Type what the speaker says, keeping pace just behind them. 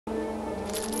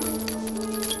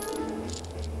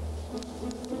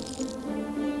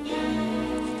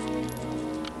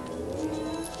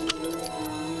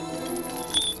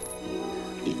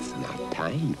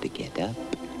time to get up,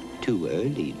 too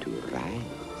early to rise,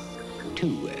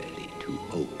 too early to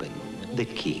open the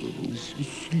king's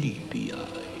sleepy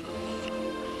eyes.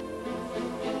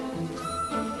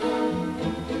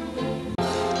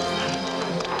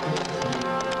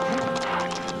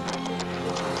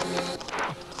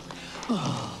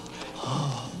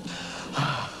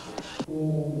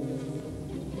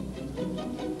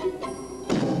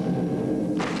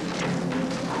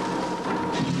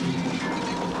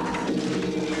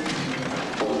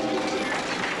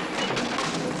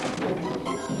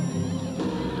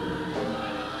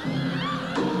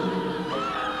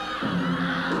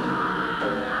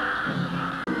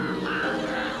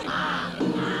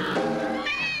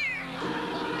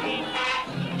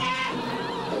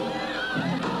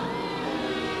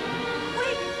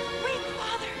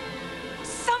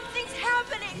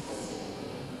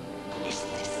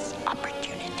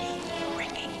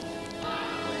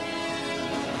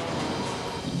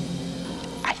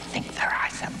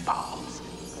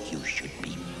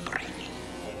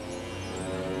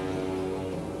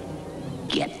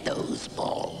 Get those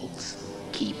balls.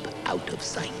 Keep out of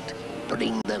sight.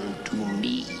 Bring them to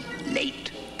me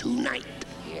late tonight.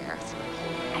 Yes.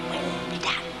 I will be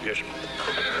done. Yes.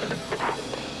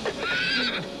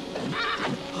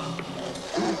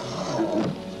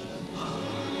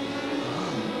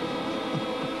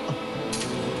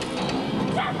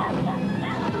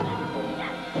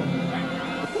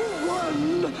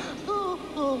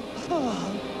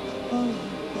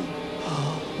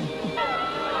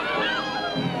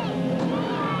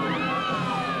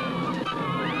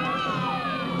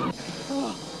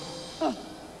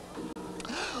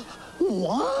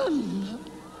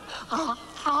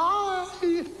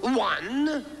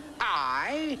 One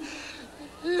eye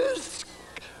is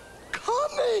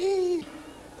coming.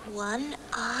 One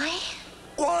eye?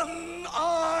 One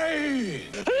eye.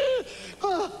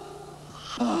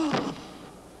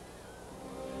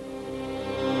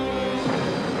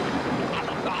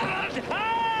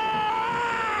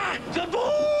 The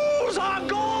bulls are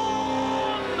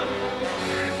gone!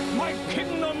 My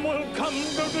kingdom will come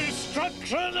to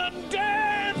destruction and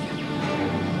death!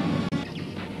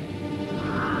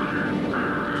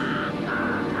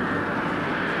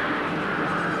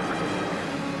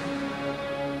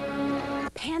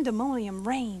 Pandemonium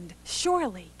reigned.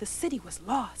 Surely the city was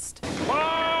lost.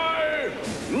 My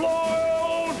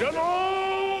loyal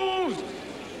generals!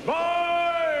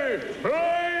 My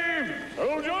brave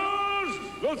soldiers!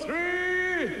 The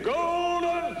 3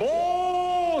 golden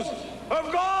balls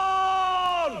have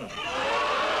gone!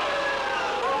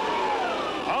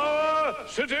 Our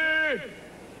city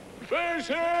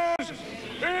faces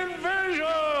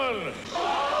invasion!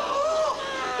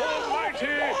 The mighty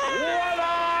One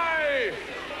Eye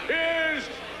is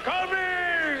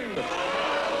coming!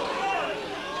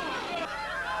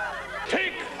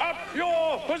 Take up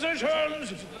your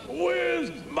positions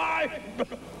with my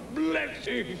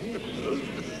blessing.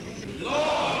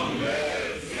 Long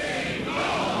live King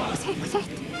Long! What's that? What's that?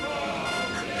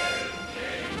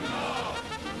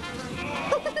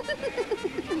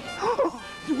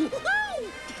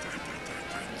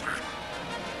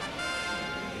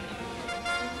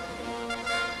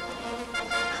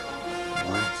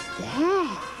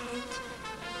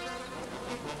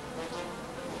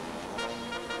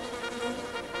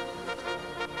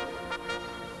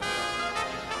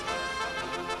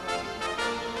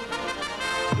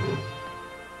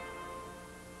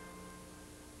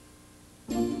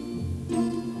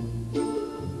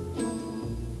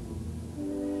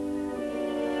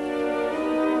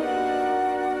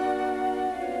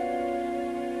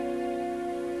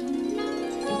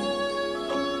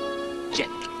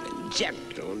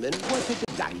 Gentlemen, what a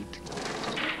delight.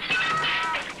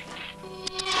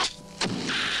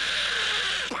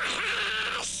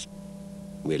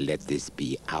 We'll let this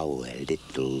be our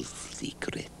little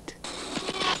secret.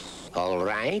 All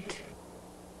right?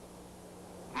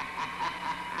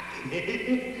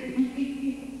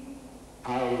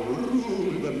 I'll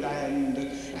rule the land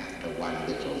after one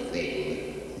little thing.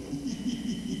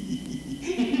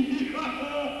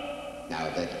 Now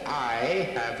that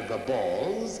I have the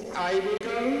balls, I will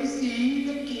go see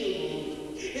the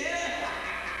king.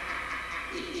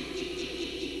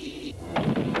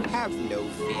 Have no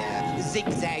fear.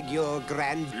 Zigzag your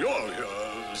grand...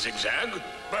 You're Zigzag,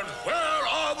 but where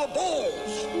are the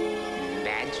balls?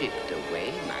 Magicked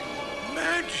away, my lord.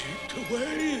 Magicked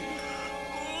away?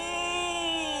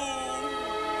 Oh,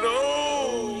 no!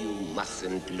 You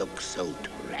mustn't look so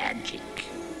tragic.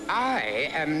 I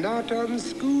am not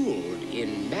unschooled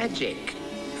in magic.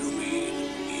 You mean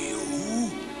you?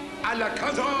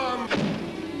 Alakazam!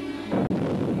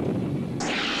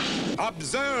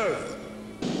 Observe!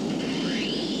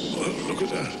 Oh, look at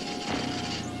that.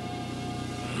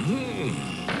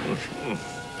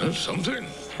 That's something.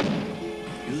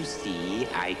 You see,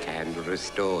 I can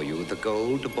restore you the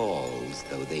gold balls,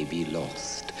 though they be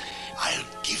lost. I'll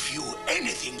give you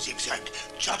anything, Zigzag.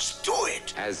 Just do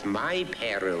it. As my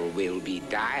peril will be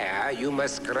dire, you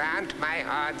must grant my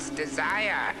heart's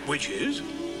desire. Which is?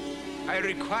 I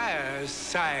require,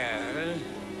 sire,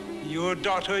 your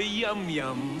daughter Yum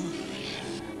Yum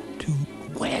To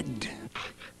wed.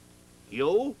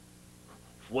 You?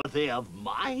 Worthy of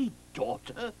my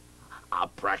daughter? A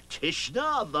practitioner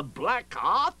of the black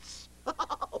arts?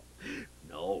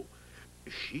 No,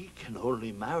 she can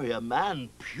only marry a man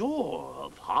pure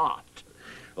of heart.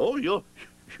 Oh, you'll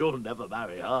never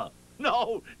marry her.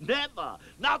 No, never.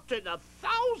 Not in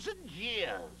 1,000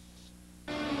 years.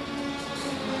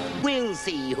 We'll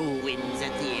see who wins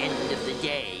at the end of the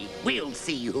day. We'll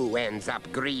see who ends up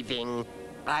grieving.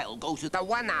 I'll go to the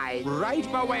one-eye right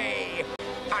away.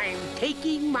 I'm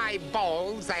taking my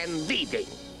balls and leaving.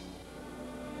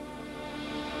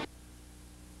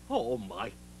 Oh,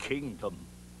 my kingdom.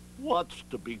 What's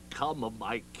to become of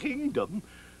my kingdom?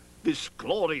 This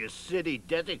glorious city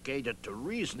dedicated to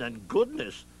reason and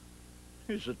goodness.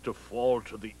 Is it to fall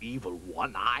to the evil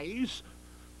one-eyes?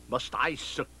 Must I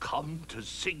succumb to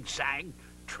Zigzag,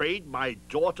 trade my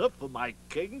daughter for my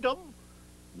kingdom?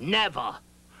 Never!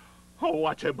 Oh,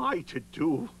 what am I to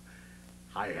do?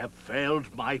 I have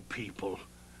failed my people.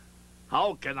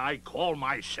 How can I call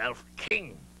myself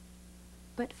king?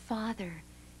 But, Father,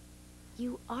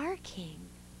 you are king.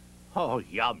 Oh,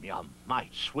 Yum Yum, my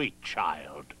sweet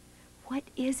child. What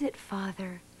is it,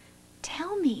 Father?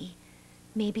 Tell me.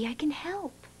 Maybe I can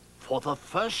help. For the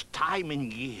first time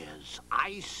in years,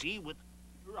 I see with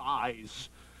your eyes.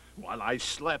 While I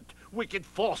slept, wicked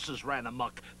forces ran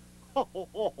amok.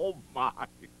 Oh, my. Father,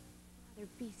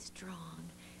 be strong.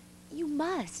 You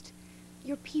must.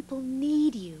 Your people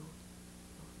need you.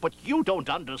 But you don't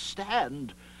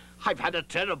understand. I've had a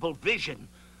terrible vision.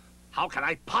 How can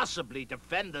I possibly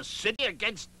defend the city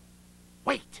against...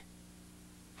 Wait!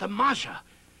 The Maja.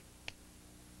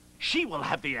 She will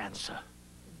have the answer.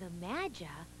 The Magi?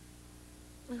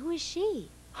 Who is she?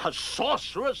 A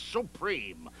sorceress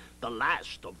supreme, the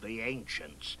last of the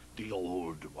ancients, the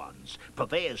old ones,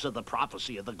 purveyors of the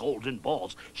prophecy of the golden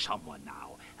balls. Someone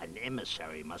now, an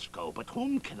emissary must go, but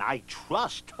whom can I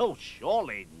trust? Oh,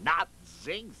 surely not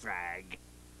Zigzag.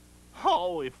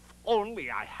 Oh, if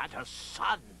only I had a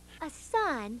son. A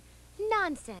son?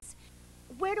 Nonsense.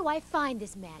 Where do I find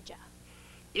this Magi?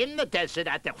 In the desert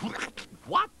at the...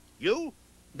 What? You?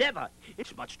 Never.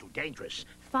 It's much too dangerous.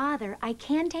 Father, I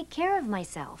can take care of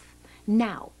myself.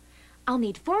 Now, I'll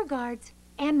need 4 guards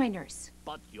and my nurse.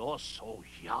 But you're so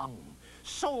young.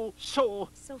 So... So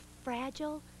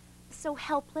fragile, so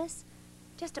helpless,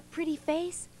 just a pretty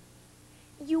face.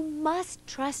 You must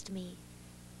trust me.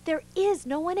 There is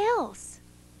no one else.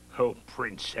 Oh,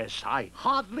 Princess, I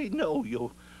hardly know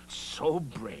you. So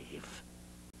brave.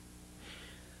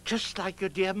 Just like your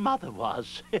dear mother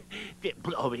was.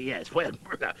 Oh, yes, well,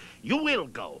 you will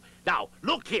go. Now,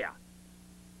 look here.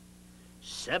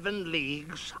 7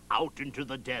 leagues out into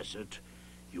the desert,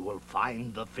 you will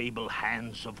find the fabled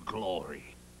Hands of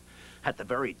Glory. At the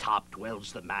very top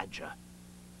dwells the Magi.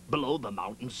 Below the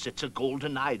mountain sits a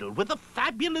golden idol with a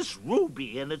fabulous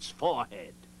ruby in its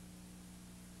forehead.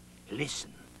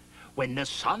 Listen. When the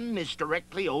sun is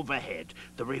directly overhead,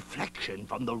 the reflection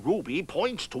from the ruby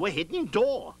points to a hidden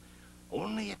door.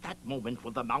 Only at that moment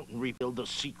will the mountain reveal the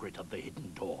secret of the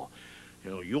hidden door.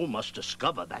 You must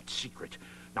discover that secret.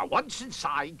 Now, once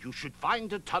inside, you should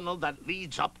find a tunnel that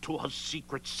leads up to her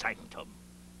secret sanctum.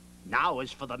 Now,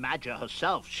 as for the Magi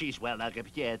herself, she's, well,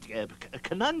 a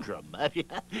conundrum.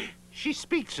 She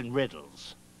speaks in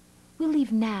riddles. We'll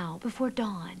leave now, before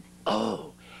dawn.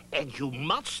 Oh, and you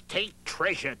must take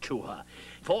treasure to her,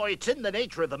 for it's in the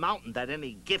nature of the mountain that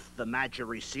any gift the Magi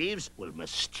receives will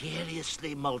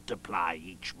mysteriously multiply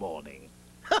each morning.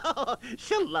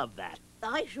 She'll love that.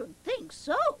 I should think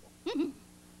so.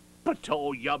 But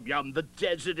oh, Yum Yum, the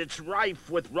desert, it's rife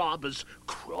with robbers,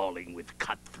 crawling with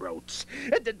cutthroats,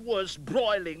 and at worst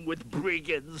broiling with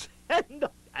brigands, and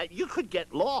you could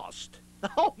get lost.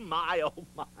 Oh, my, oh,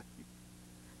 my.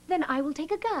 Then I will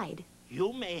take a guide.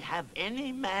 You may have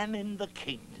any man in the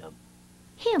kingdom.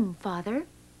 Him, Father.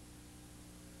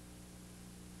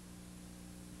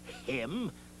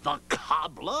 Him? The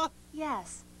cobbler?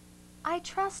 Yes, I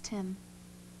trust him.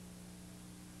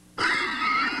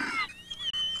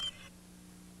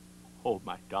 Oh,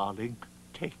 my darling,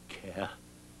 take care.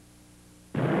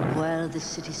 While the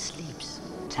city sleeps,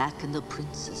 Tak and the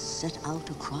princess set out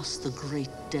across the great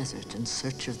desert in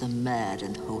search of the mad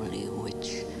and holy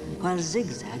witch, while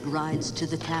Zigzag rides to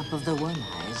the camp of the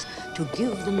One-Eyes to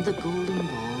give them the golden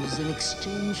balls in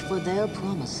exchange for their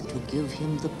promise to give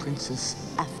him the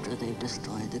princess after they've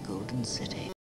destroyed the Golden City.